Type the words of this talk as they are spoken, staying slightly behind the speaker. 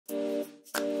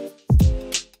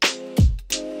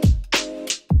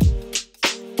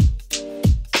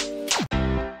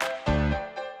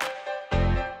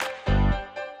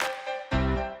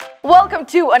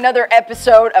Welcome to another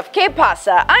episode of Qué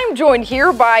Pasa. I'm joined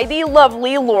here by the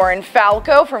lovely Lauren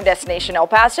Falco from Destination El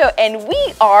Paso, and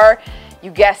we are, you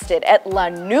guessed it, at La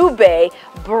Nube,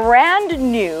 brand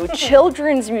new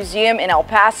children's museum in El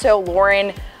Paso.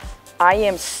 Lauren, I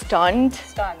am stunned.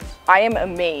 I am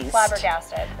amazed.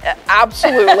 Flabbergasted.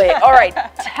 Absolutely. All right,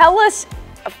 tell us,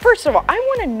 first of all, I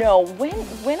want to know,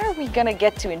 when are we going to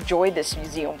get to enjoy this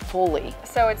museum fully?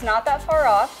 So it's not that far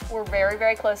off. We're very,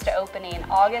 very close to opening.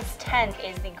 August 10th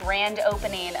is the grand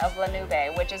opening of La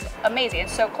Nube, which is amazing.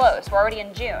 It's so close. We're already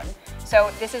in June.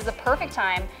 So this is the perfect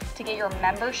time to get your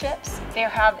memberships. They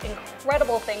have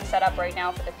incredible things set up right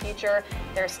now for the future.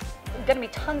 There's going to be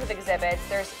tons of exhibits.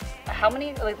 There's how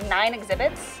many? Like 9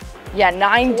 exhibits? Yeah,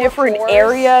 9 different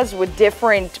areas with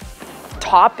different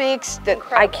topics that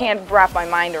I can't wrap my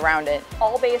mind around it.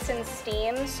 All based in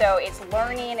STEAM, so it's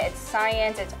learning, it's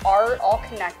science, it's art, all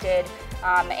connected.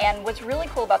 And what's really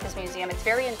cool about this museum, it's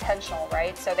very intentional,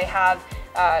 right? So they have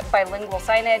bilingual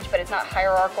signage, but it's not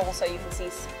hierarchical, so you can see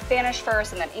Spanish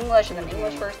first and then English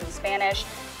English first and Spanish.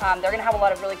 They're gonna have a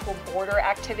lot of really cool border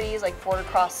activities, like border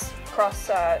cross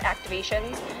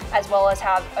activations, as well as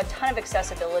have a ton of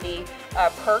accessibility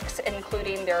perks,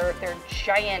 including their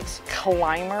giant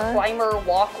climber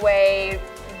walkway,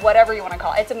 whatever you want to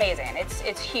call it. It's amazing.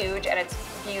 It's huge and it's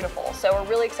beautiful. So we're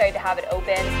really excited to have it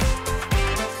open.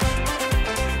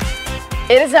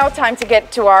 It is now time to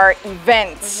get to our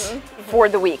events for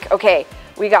the week. Okay,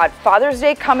 we got Father's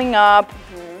Day coming up,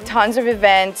 tons of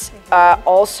events.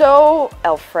 Also,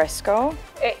 El Fresco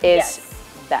is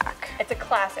back. It's a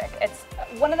classic. It's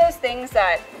one of those things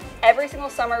that every single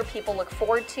summer people look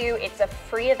forward to. It's a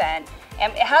free event,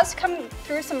 and it has come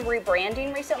through some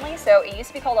rebranding recently. So it used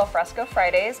to be called El Fresco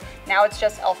Fridays. Now it's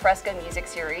just El Fresco Music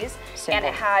Series. And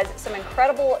it has some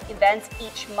incredible events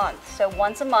each month. So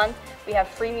once a month, we have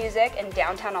free music in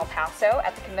downtown El Paso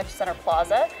at the Convention Center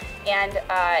Plaza. And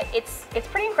it's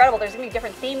pretty incredible. There's gonna be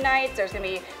different theme nights. There's gonna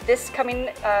be this coming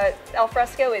El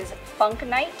Fresco is Funk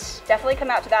Night. Definitely come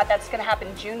out to that. That's gonna happen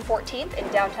June 14th in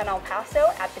downtown El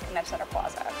Paso at the Convention Center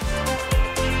Plaza.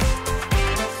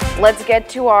 Let's get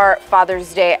to our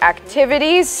Father's Day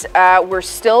activities. We're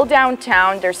still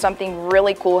downtown. There's something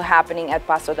really cool happening at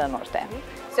Paso del Norte.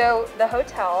 So the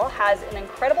hotel has an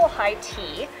incredible high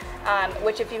tea,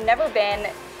 which if you've never been,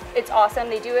 it's awesome.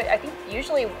 They do it, I think,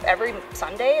 usually every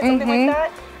Sunday, something like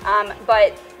that.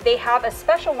 But they have a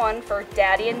special one for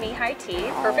Daddy and Me high tea,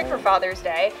 perfect for Father's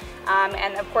Day.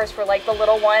 And of course for like the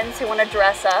little ones who want to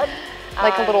dress up.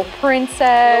 Like a little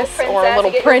princess or a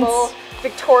little prince. Little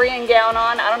Victorian gown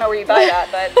on. I don't know where you buy that,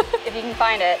 but if you can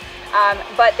find it.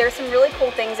 But there's some really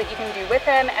cool things that you can do with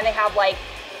them, and they have like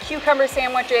cucumber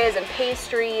sandwiches and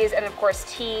pastries and of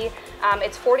course tea.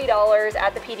 It's $40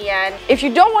 at the PDN. If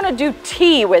you don't want to do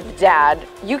tea with Dad,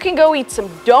 you can go eat some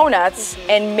donuts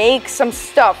and make some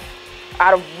stuff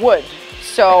out of wood.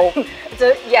 So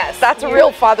yes, that's a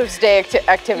real Father's Day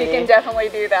activity. You can definitely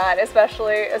do that,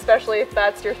 especially if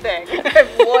that's your thing.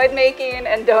 If wood making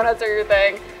and donuts are your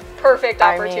thing, perfect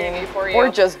opportunity for you. Or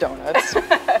just donuts. So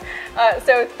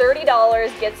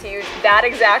 $30 gets you that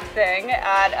exact thing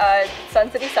at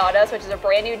Sun City Sawdust, which is a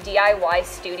brand new DIY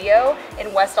studio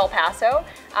in West El Paso.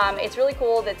 It's really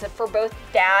cool. It's for both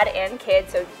dad and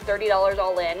kids, so $30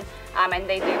 all in. And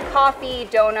they do coffee,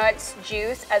 donuts,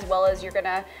 juice, as well as you're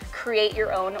gonna create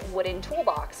your own wooden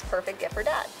toolbox. Perfect gift for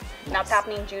dad. And that's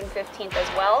happening June 15th as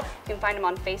well. You can find them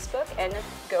on Facebook and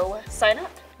go sign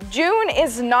up. June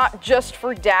is not just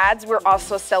for dads. We're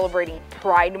also celebrating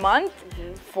Pride Month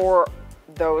for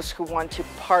those who want to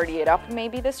party it up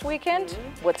maybe this weekend.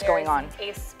 What's going on?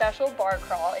 A special bar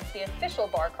crawl. It's the official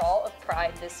bar crawl of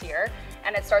Pride this year,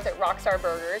 and it starts at Rockstar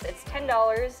Burgers. It's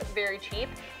 $10, very cheap,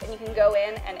 and you can go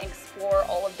in and explore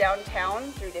all of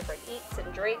downtown through different eats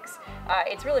and drinks.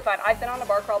 It's really fun. I've been on a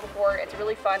bar crawl before. It's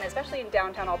really fun, especially in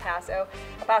downtown El Paso.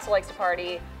 El Paso likes to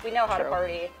party. We know how to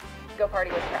party. Go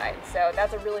party with Pride. So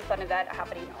that's a really fun event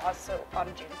happening also on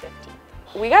June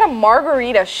 15th. We got a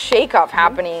margarita shake-off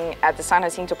happening at the San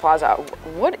Jacinto Plaza.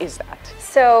 What is that?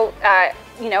 So,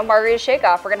 you know, margarita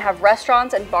shake-off. We're gonna have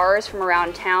restaurants and bars from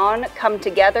around town come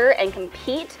together and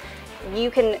compete.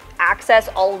 You can access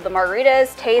all of the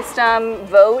margaritas, taste them,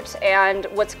 vote, and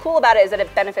what's cool about it is that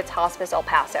it benefits Hospice El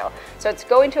Paso. So it's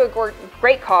going to a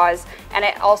great cause, and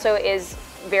it also is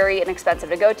very inexpensive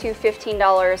to go to,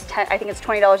 $15, I think it's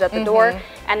 $20 at the door,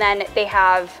 and then they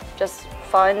have just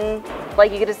fun,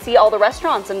 like you get to see all the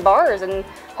restaurants and bars, and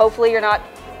hopefully you're not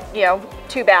you know,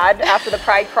 too bad after the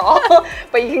Pride Crawl,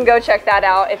 but you can go check that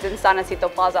out. It's in San Jacinto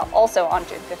Plaza also on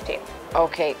June 15th.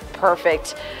 Okay,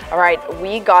 perfect. All right,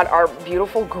 we got our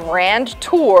beautiful grand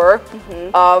tour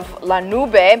of La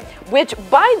Nube, which,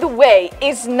 by the way,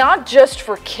 is not just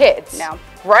for kids. No.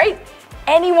 Right?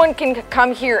 Anyone can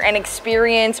come here and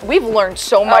experience. We've learned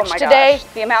so much today. Gosh.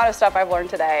 The amount of stuff I've learned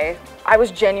today. I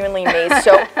was genuinely amazed.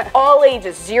 So all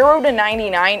ages, 0 to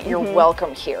 99, you're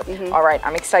welcome here. All right,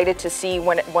 I'm excited to see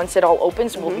once it all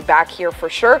opens. We'll be back here for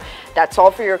sure. That's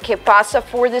all for your Qué Pasa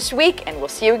for this week, and we'll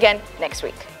see you again next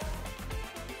week.